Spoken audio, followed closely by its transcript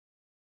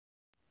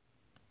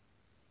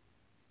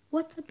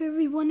What's up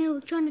everyone,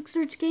 Electronic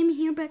Search Gaming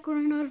here, back with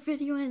another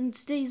video, and in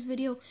today's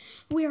video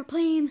we are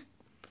playing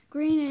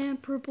green and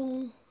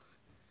purple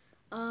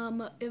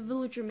a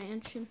villager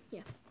mansion.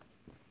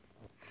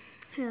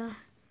 Yeah.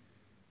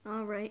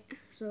 Alright,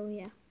 so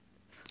yeah.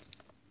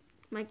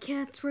 My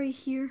cat's right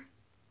here.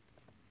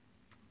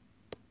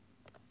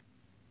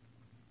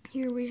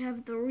 Here we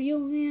have the real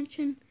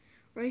mansion.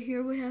 Right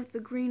here we have the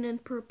green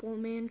and purple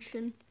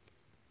mansion.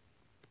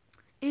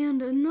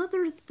 And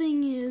another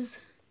thing is,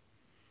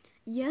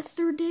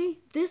 yesterday,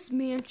 this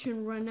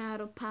mansion ran out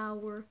of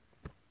power.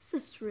 This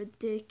is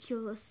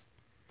ridiculous.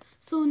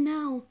 So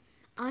now,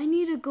 I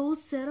need to go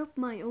set up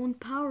my own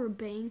power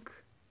bank.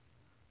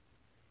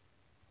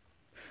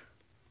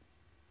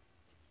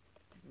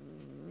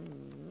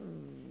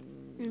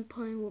 I'm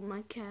playing with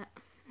my cat.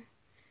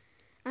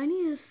 I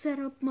need to set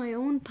up my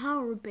own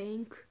power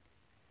bank.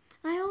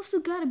 I also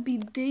gotta be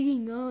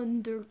digging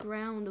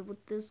underground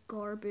with this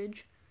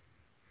garbage.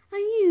 I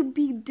need to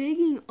be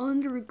digging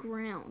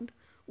underground.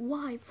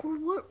 Why? For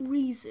what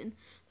reason?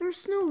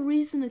 There's no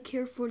reason to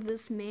care for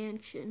this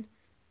mansion.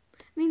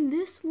 I mean,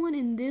 this one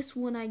and this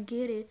one, I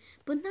get it,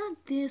 but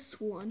not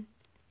this one.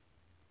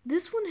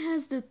 This one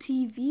has the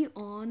TV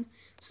on,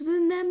 so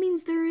then that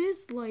means there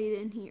is light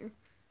in here.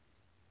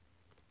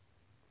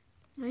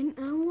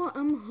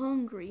 I'm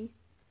hungry.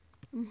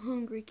 I'm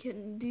hungry,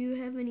 kitten. Do you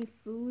have any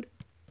food?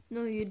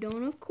 No, you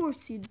don't. Of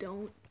course you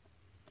don't.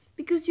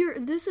 Because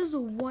this is a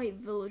white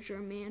villager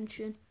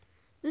mansion.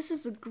 This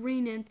is a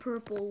green and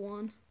purple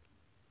one.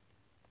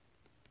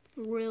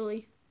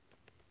 Really?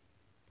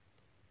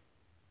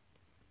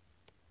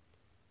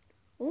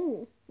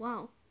 Oh,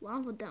 wow.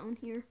 Lava down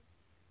here.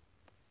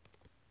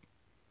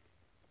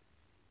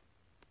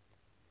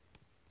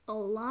 A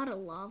lot of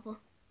lava.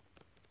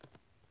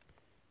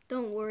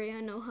 Don't worry,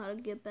 I know how to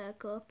get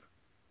back up.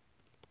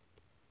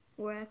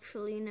 Or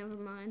actually, never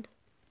mind.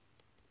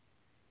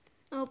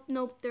 Oh,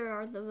 nope, there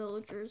are the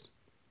villagers.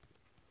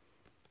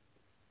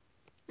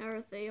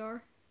 There they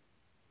are.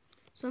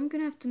 So I'm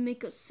gonna have to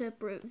make a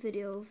separate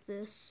video of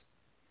this.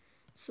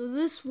 So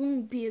this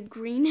won't be a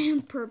green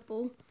and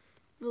purple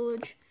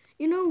village.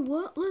 You know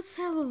what? Let's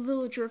have a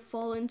villager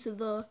fall into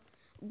the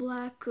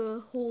black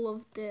hole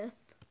of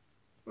death.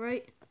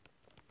 Right?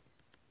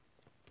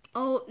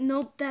 Oh,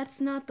 nope,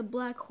 that's not the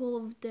black hole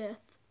of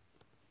death.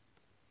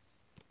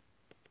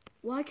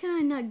 Why can I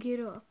not get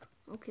up?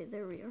 Okay,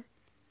 there we are.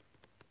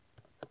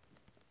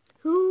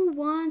 Who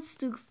wants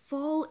to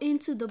fall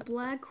into the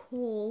black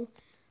hole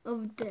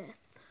of death?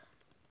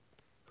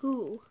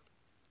 Who?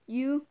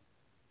 You?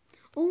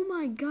 Oh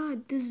my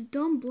god, this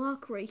dumb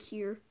block right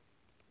here.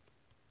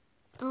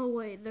 Oh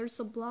wait, there's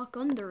a block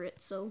under it,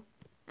 so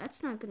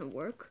that's not gonna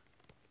work.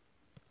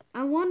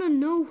 I wanna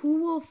know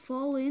who will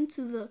fall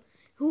into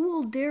who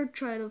will dare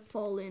try to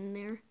fall in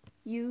there?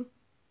 You?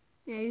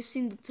 Yeah, you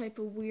seem the type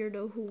of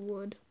weirdo who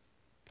would.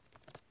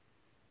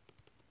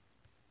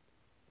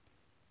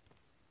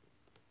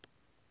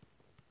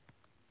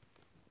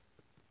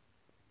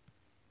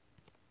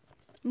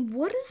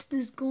 What is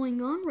this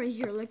going on right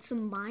here? Like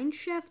some mine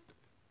shaft?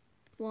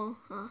 Well,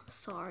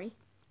 sorry.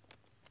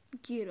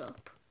 Get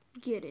up.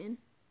 Get in.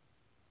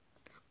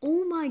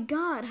 Oh my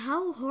god,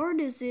 how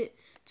hard is it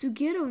to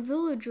get a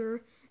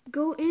villager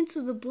go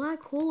into the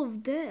black hole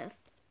of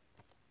death?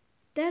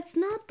 That's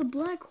not the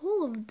black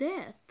hole of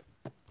death.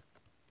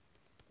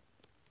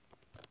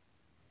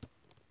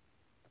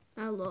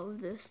 I love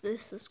this.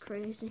 This is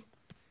crazy.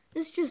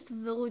 It's just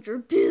villager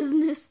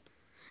business.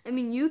 I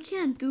mean, you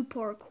can't do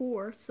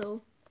parkour,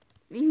 so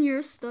I mean,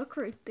 you're stuck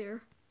right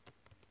there.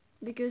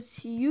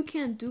 Because you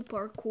can't do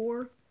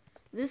parkour.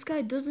 This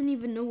guy doesn't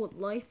even know what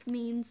life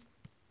means.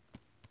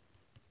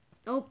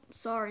 Oh,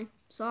 sorry.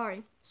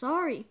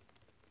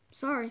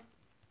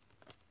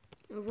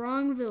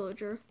 Wrong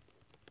villager.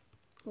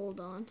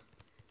 Hold on.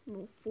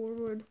 Move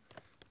forward.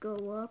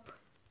 Go up.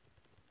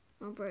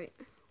 Alright.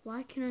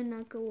 Why can I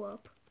not go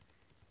up?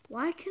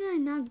 Why can I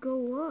not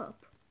go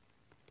up?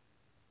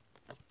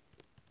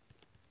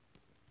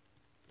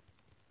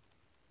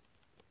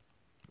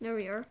 There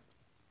we are.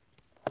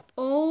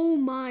 Oh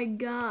my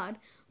god.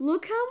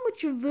 Look how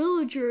much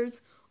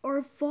villagers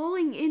are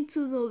falling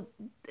into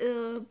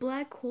the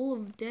black hole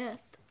of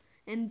death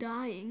and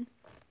dying.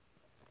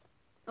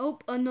 Oh,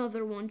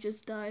 another one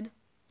just died.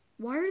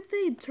 Why are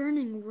they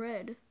turning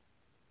red?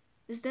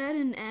 Is that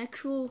an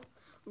actual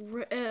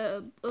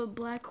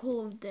black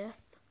hole of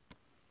death?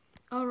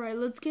 Alright,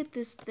 let's get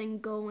this thing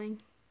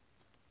going.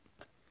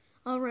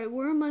 Alright,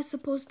 where am I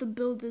supposed to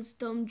build this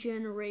dumb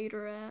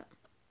generator at?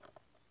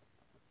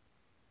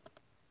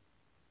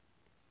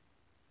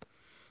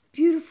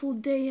 Beautiful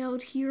day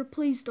out here.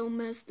 Please don't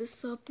mess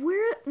this up.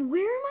 Where am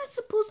I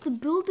supposed to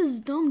build this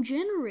dumb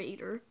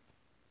generator?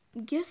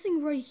 I'm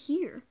guessing right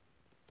here.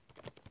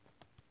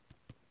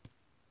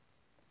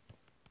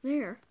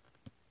 There.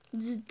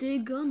 Just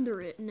dig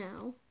under it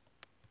now.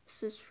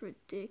 This is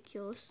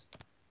ridiculous.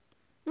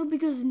 No,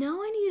 because now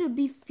I need to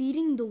be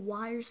feeding the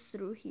wires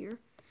through here.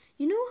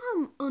 You know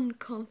how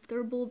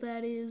uncomfortable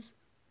that is?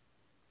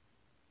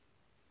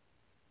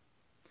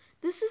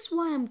 This is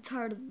why I'm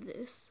tired of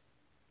this.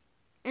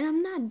 And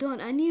I'm not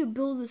done. I need to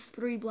build this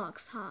 3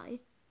 blocks high.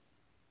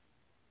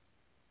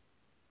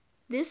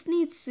 This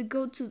needs to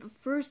go to the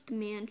first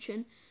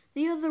mansion.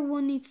 The other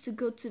one needs to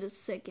go to the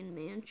second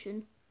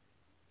mansion.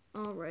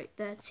 Alright,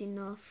 that's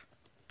enough.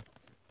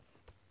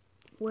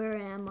 Where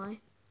am I?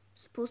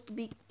 Supposed to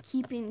be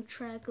keeping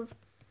track of...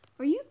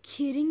 Are you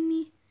kidding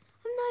me?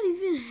 I'm not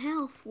even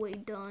halfway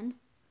done.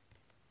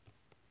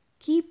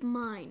 Keep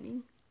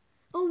mining.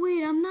 Oh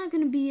wait, I'm not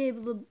gonna be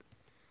able to...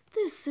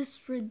 This is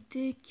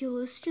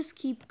ridiculous. Just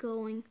keep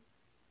going.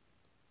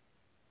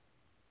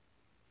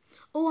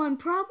 Oh, I'm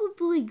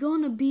probably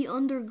gonna be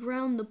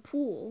underground the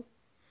pool.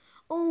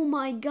 Oh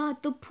my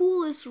god, the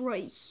pool is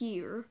right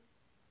here.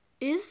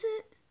 Is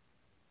it?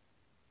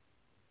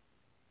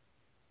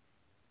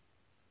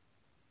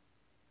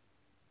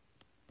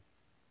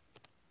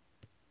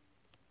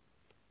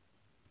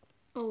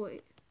 Oh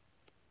wait.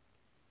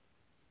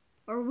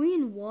 Are we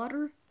in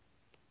water?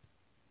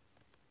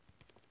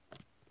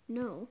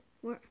 No.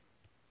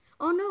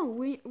 Oh no,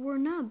 we're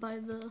not by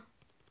that.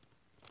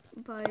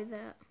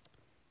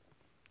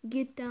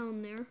 Get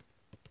down there.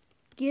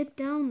 Get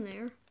down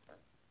there.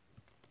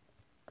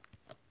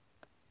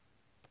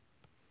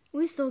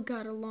 We still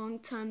got a long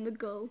time to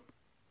go.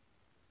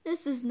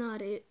 This is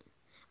not it.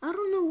 I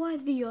don't know why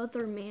the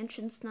other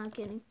mansion's not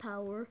getting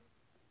power.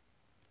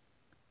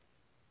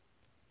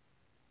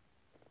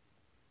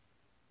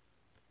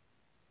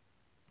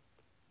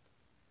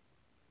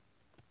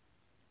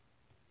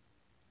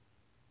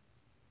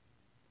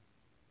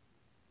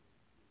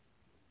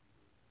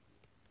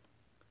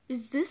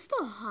 Is this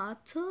the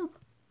hot tub?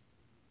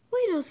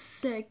 Wait a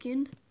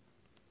second.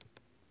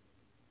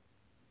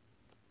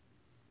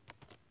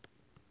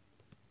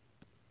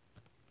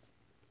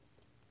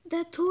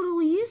 That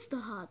totally is the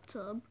hot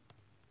tub.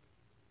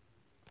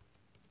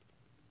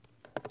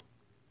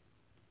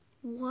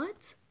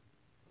 What?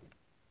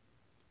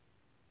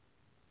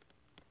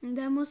 And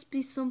that must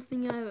be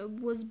something I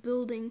was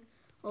building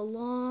a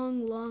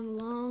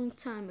long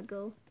time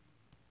ago.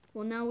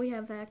 Well, now we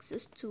have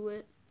access to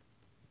it.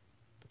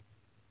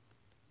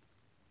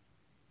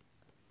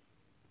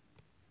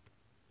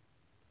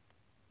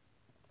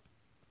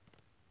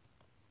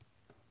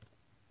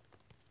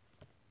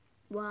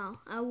 Wow,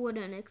 I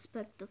wouldn't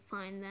expect to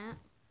find that.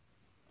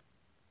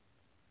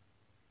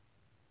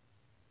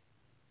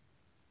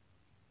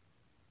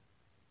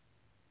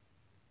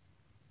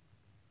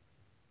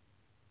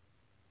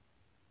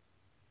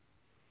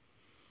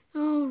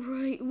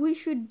 Alright, we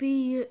should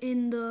be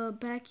in the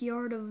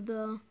backyard of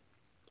the...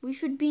 We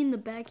should be in the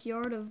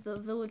backyard of the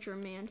villager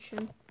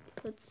mansion.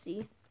 Let's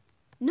see.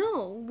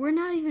 No, we're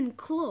not even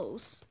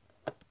close.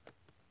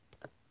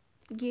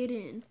 Get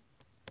in.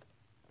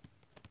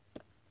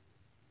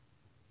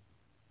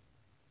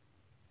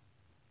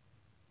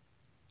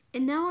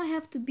 And now I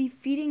have to be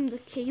feeding the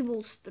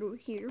cables through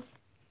here.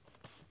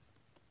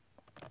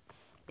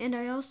 And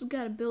I also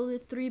gotta build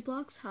it 3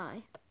 blocks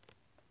high.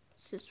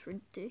 This is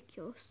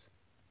ridiculous.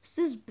 Is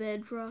this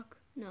bedrock?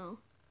 No.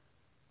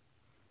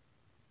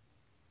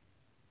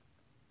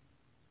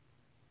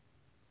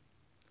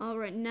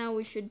 Alright, now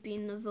we should be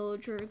in the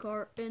villager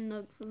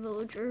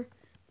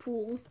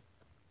pool.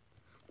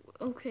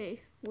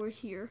 Okay, we're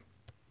here.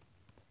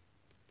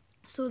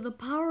 So the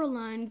power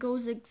line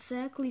goes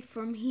exactly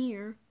from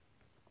here.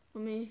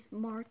 Let me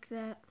mark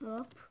that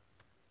up.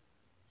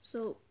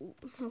 So,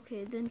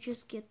 okay, then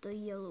just get the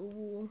yellow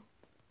wool.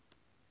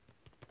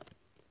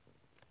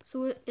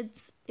 So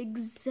it's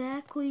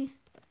exactly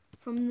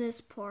from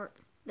this part.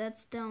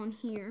 That's down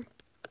here.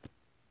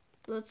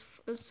 Let's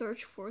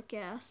search for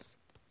gas.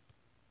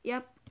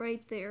 Yep,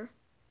 right there.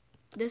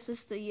 This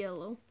is the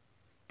yellow.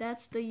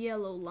 That's the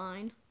yellow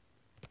line.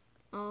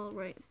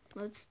 Alright,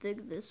 let's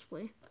dig this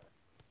way.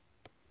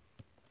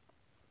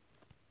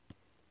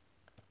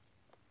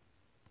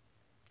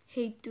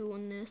 Hate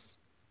doing this.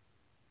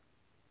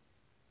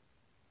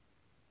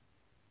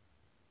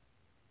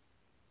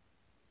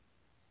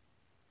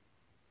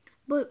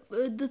 But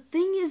the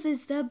thing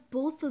is that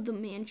both of the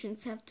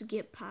mansions have to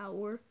get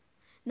power,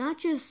 not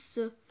just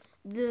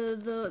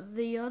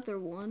the other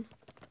one.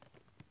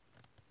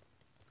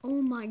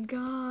 Oh my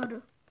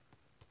god.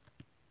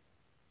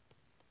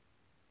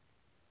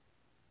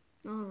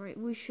 Alright,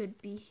 we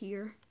should be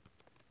here.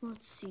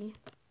 Let's see.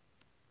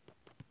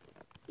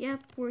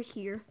 Yep, we're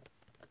here.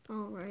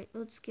 Alright,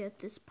 let's get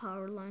this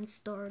power line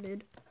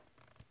started.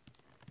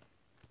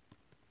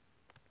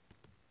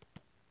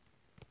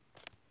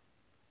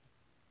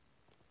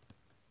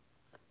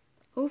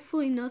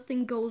 Hopefully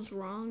nothing goes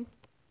wrong.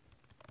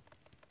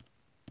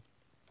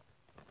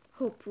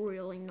 Hope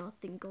really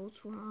nothing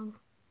goes wrong.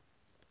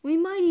 We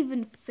might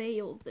even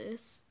fail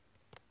this.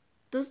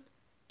 The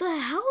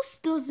house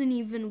doesn't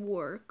even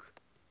work.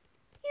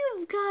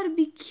 You've got to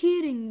be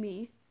kidding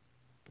me.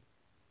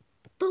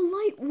 The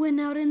light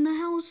went out in the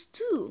house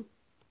too.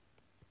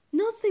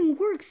 Nothing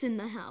works in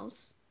the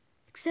house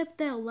except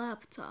that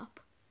laptop.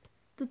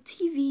 The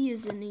TV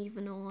isn't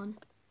even on.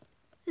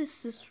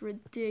 This is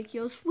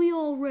ridiculous. We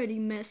already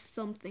messed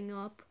something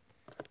up.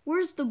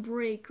 Where's the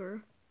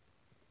breaker?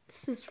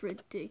 This is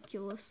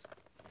ridiculous.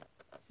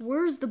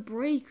 Where's the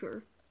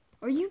breaker?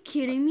 Are you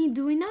kidding me?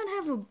 Do we not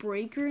have a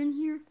breaker in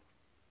here?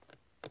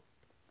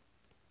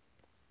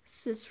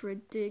 This is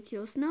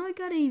ridiculous. Now I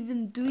gotta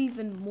do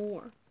even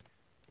more.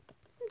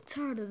 I'm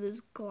tired of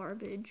this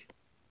garbage.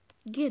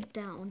 Get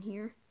down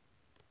here.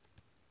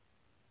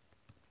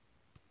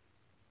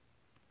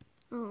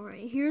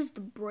 Alright, here's the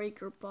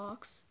breaker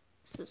box.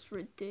 This is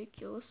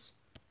ridiculous.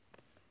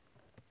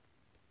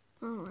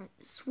 Alright,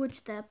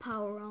 switch that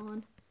power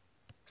on.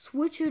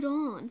 Switch it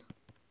on.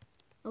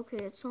 Okay,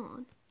 it's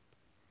on.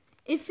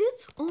 If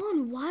it's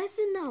on, why is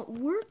it not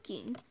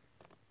working?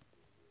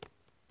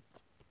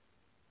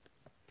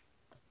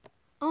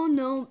 Oh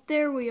no,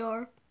 there we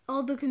are.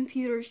 All the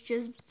computers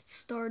just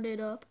started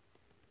up.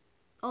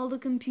 All the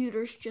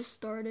computers just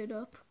started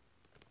up.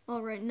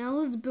 Alright, now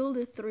let's build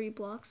it 3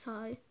 blocks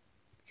high.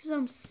 Because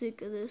I'm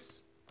sick of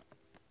this.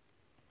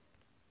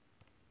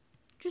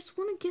 Just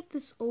want to get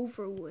this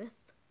over with.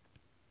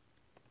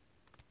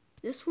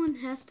 This one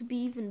has to be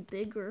even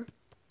bigger.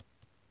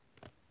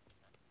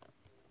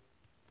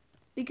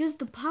 Because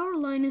the power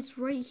line is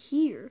right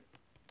here.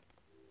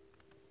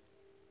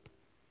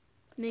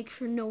 Make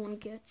sure no one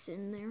gets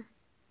in there.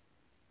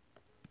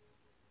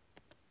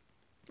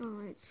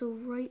 Alright, so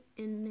right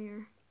in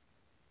there.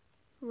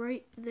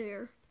 Right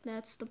there.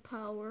 That's the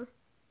power.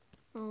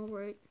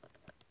 Alright.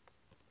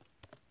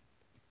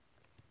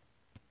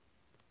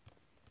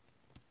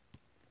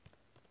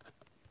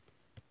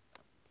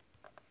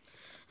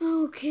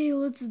 Okay,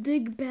 let's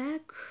dig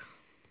back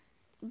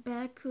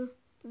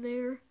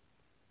there.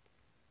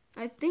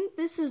 I think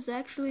this is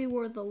actually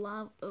where the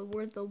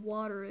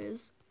water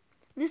is.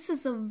 This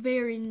is a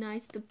very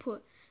nice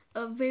spot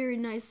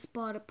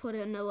to put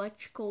an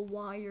electrical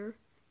wire.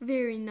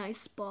 Very nice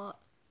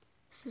spot.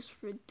 This is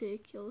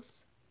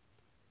ridiculous.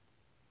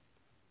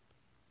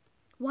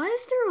 Why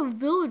is there a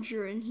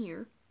villager in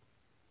here?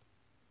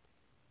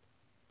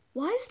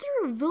 Why is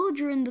there a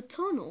villager in the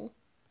tunnel?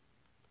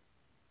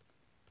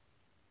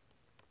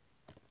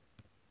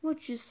 What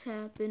just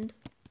happened?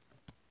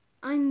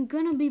 I'm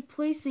gonna be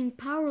placing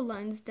power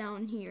lines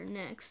down here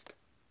next.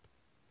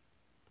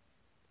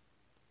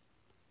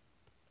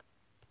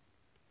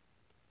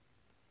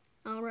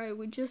 Alright,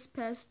 we just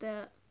passed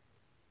the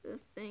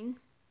thing.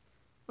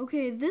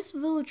 Okay, this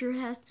villager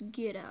has to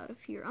get out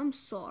of here. I'm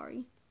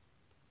sorry.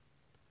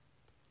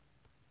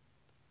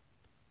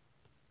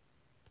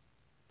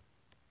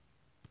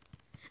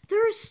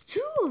 There's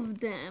 2 of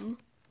them.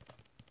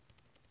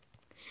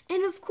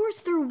 And of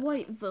course they're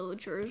white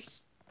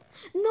villagers.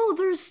 No,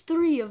 there's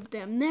 3 of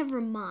them. Never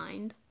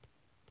mind.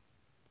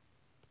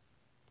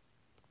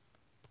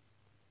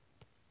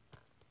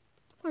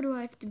 Why do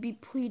I have to be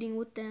pleading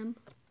with them?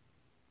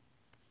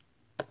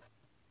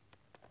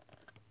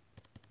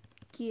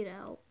 Get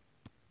out.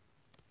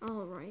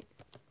 Alright.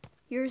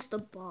 Here's the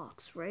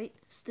box, right?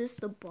 Is this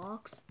the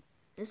box?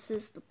 This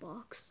is the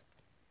box.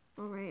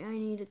 Alright, I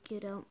need to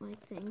get out my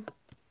thing.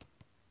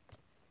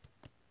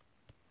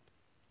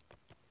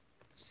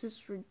 This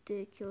is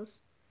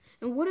ridiculous.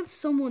 And what if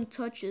someone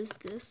touches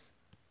this?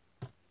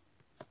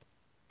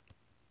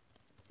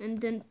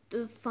 And then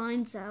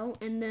finds out,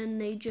 and then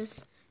they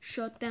just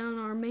shut down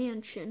our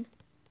mansion.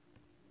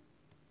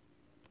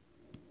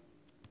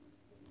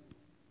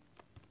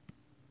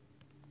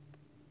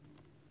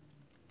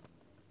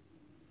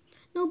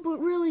 No, but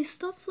really,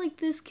 stuff like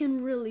this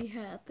can really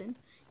happen.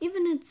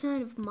 Even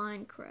inside of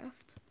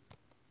Minecraft.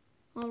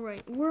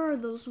 Alright, where are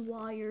those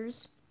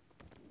wires?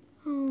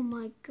 Oh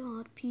my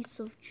god, piece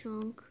of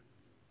junk.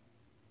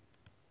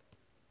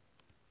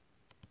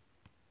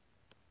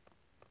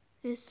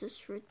 This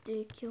is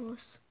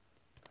ridiculous.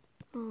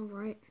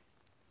 Alright.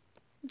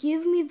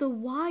 Give me the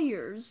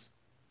wires.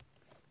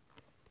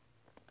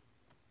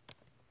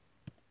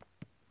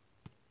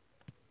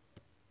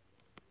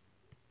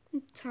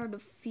 I'm tired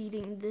of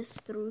feeding this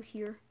through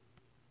here.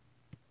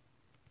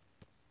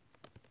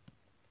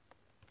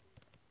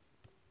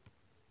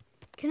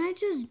 Can I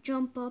just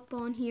jump up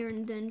on here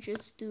and then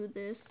just do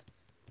this?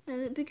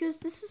 Because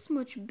this is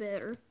much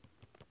better.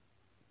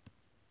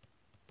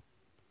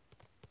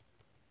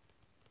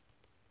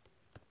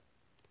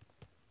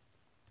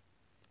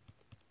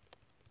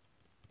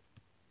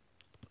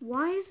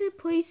 Why is it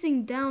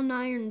placing down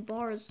iron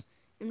bars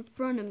in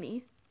front of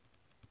me?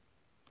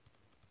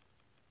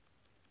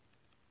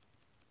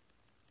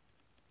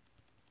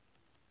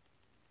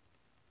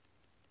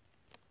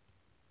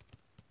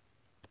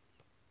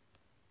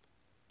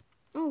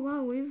 Oh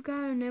wow, we've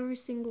gotten every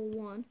single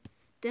one.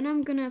 Then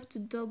I'm gonna have to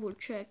double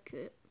check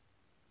it.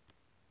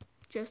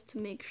 Just to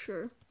make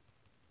sure.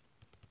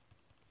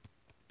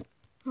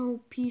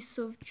 Oh, piece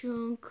of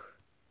junk.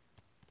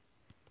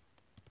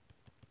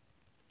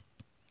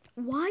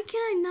 Why can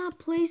I not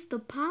place the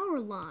power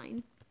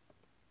line?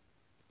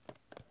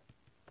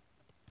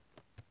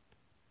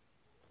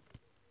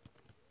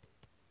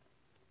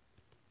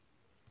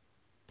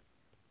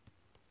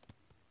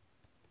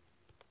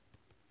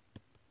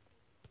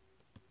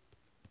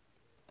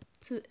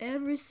 To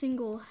every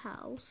single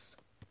house.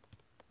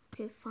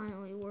 Okay,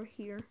 finally we're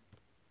here.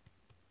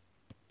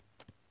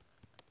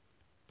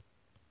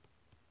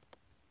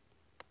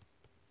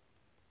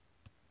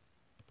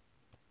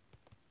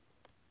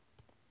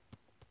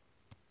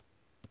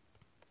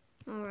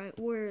 Alright,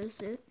 where is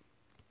it?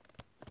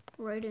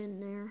 Right in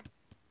there.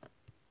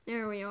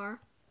 There we are.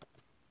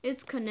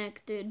 It's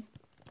connected.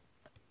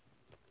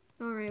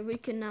 Alright, we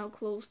can now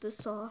close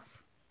this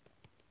off.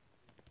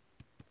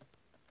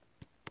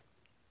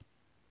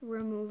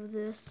 Remove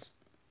this.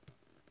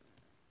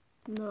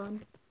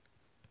 Done.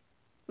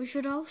 We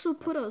should also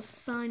put a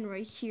sign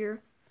right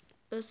here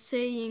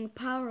saying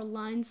power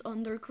lines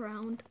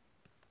underground.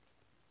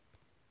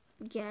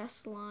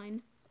 Gas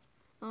line.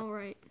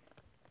 Alright.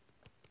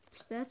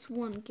 So that's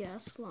one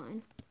gas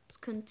line. Let's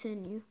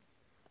continue.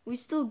 We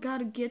still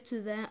gotta get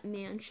to that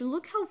mansion.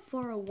 Look how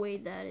far away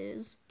that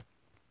is.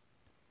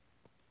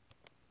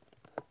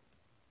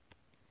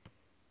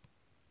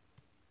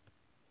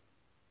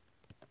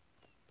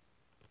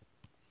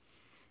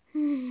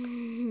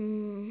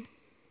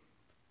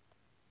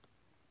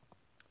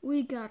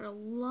 We got a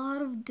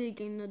lot of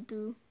digging to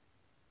do.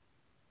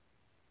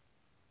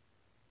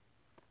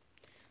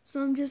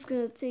 So I'm just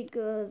gonna take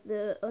a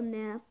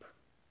nap.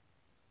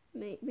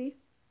 Maybe.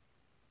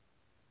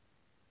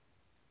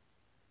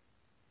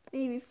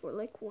 Maybe for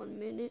like 1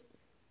 minute.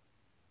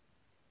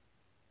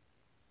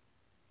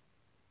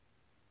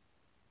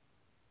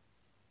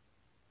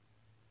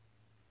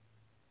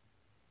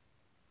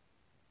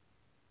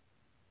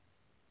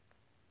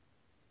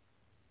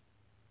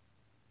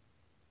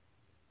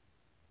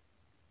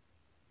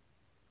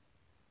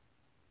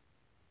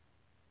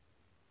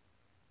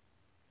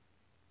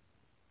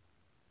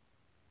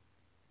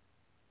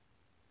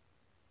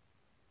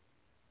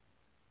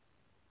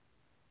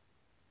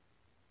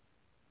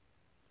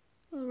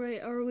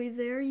 Alright, are we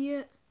there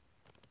yet?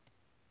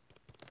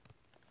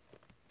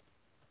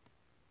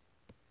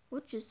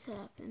 What just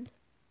happened?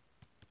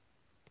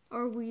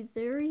 Are we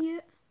there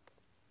yet?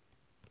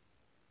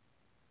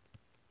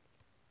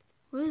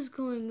 What is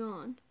going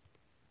on?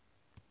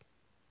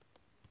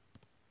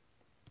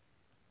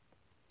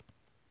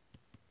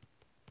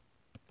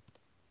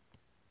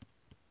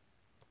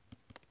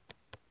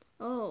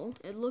 Oh,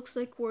 it looks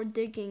like we're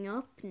digging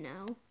up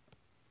now.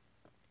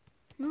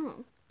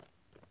 No.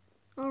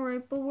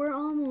 Alright, but we're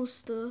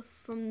almost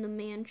from the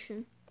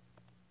mansion.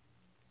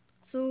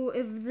 So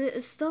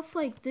if stuff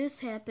like this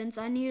happens,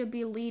 I need to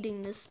be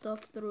leading this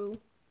stuff through.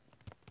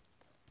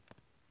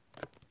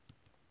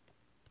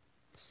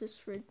 This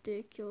is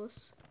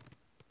ridiculous.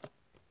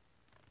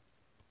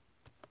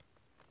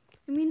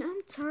 I mean,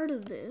 I'm tired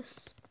of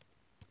this.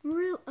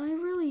 I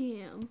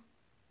really am.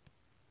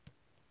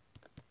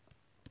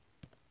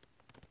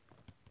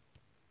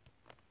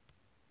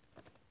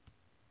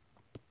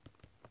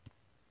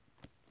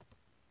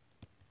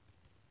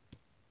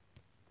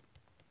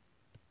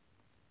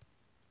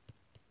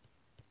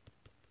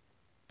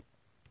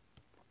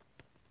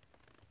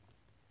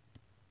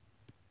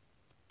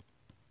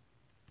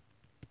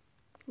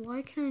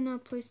 Why can I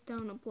not place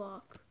down a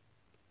block?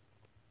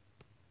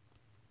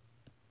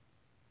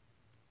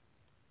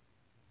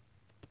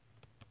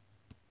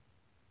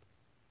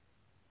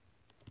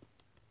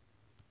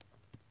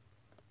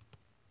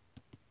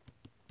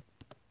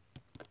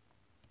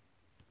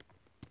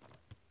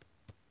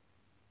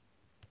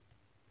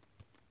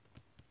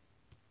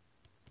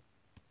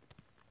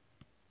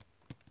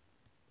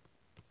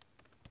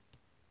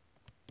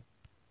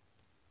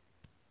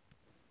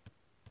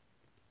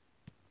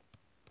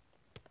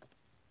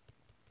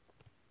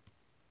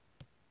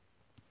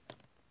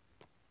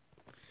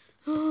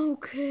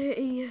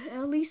 Okay,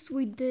 at least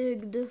we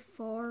digged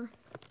far,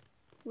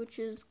 which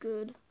is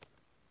good.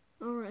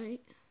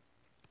 Alright.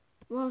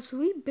 Wow, so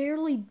we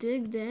barely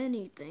digged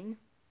anything.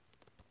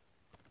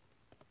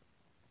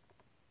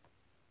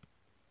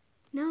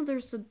 Now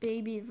there's a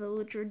baby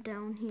villager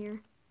down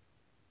here.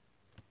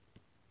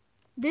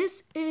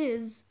 This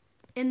is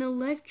an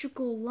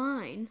electrical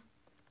line.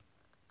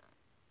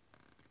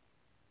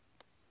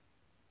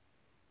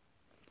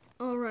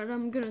 Alright,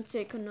 I'm gonna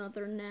take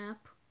another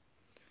nap.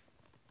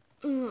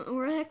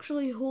 Or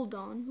actually, hold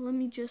on. Let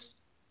me just...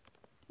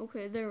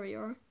 Okay, there we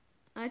are.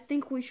 I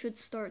think we should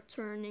start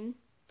turning.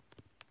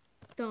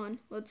 Done.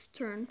 Let's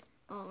turn.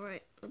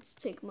 Alright, let's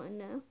take my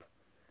nap.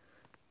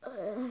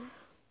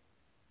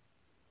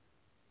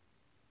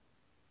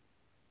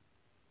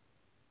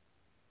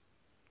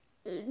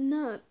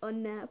 Not a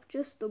nap,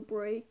 just a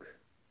break.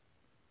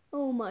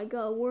 Oh my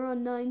god, we're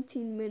on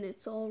 19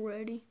 minutes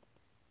already.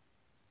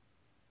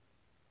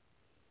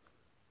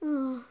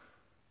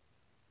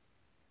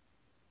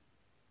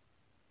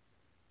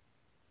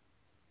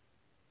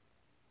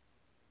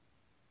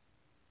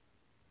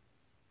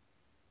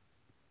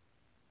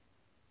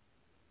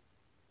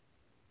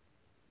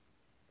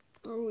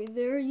 Are we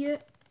there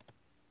yet?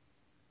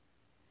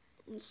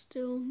 I'm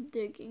still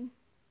digging.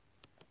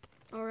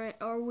 Alright,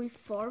 are we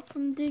far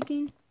from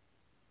digging?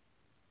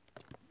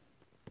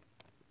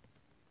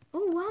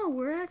 Oh wow,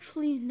 we're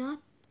actually not...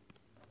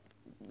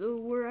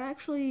 We're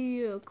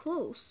actually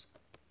close.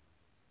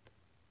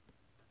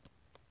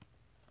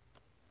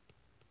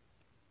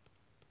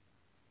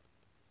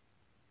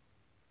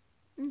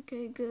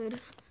 Okay,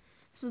 good.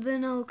 So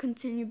then I'll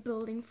continue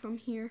building from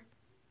here.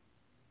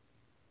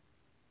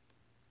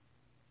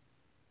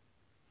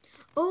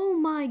 Oh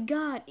my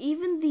god,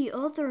 even the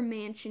other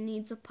mansion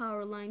needs a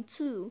power line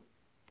too.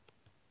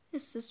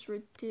 This is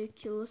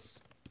ridiculous.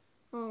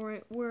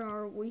 Alright, where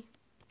are we?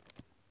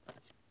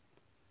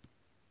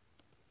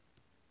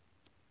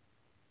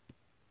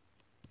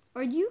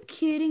 Are you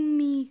kidding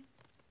me?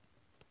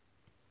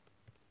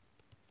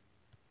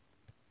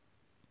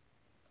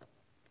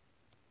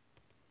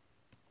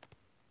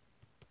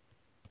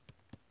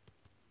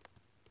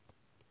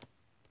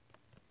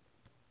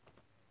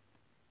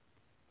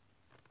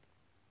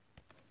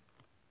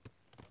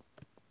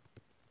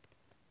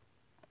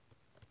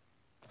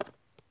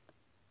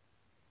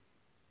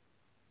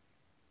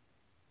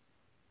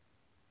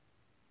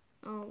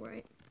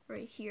 Alright,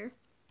 right here.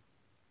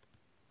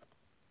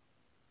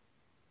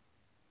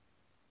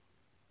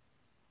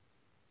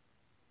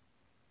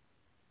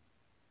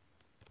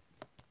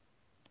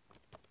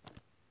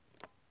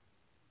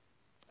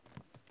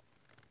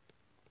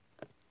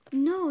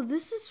 No,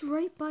 this is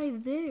right by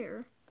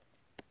there.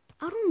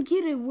 I don't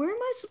get it. Where am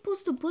I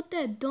supposed to put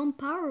that dumb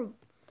power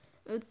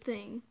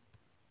thing?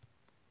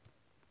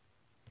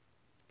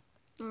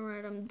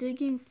 Alright, I'm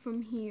digging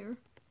from here.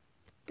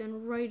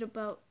 Then right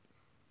about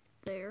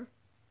there.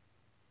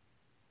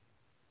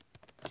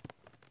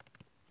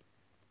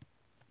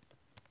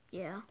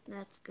 Yeah,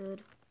 that's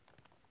good.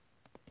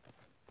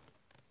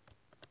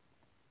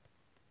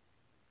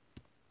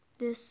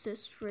 This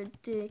is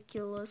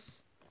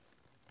ridiculous.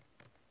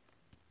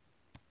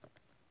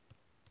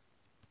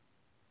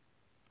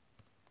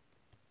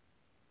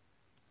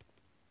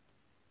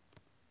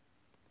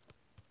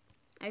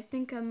 I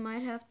think I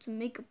might have to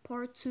make a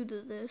part 2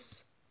 to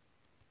this.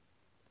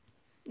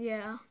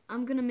 Yeah,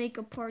 I'm gonna make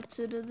a part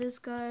 2 to this,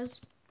 guys.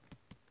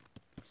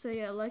 So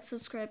yeah, like,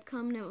 subscribe,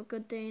 comment, have a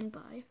good day, and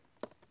bye.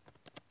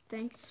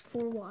 Thanks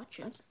for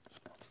watching.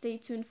 Stay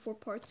tuned for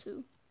part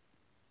 2.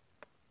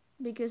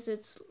 Because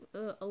it's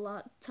a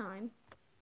lot of time.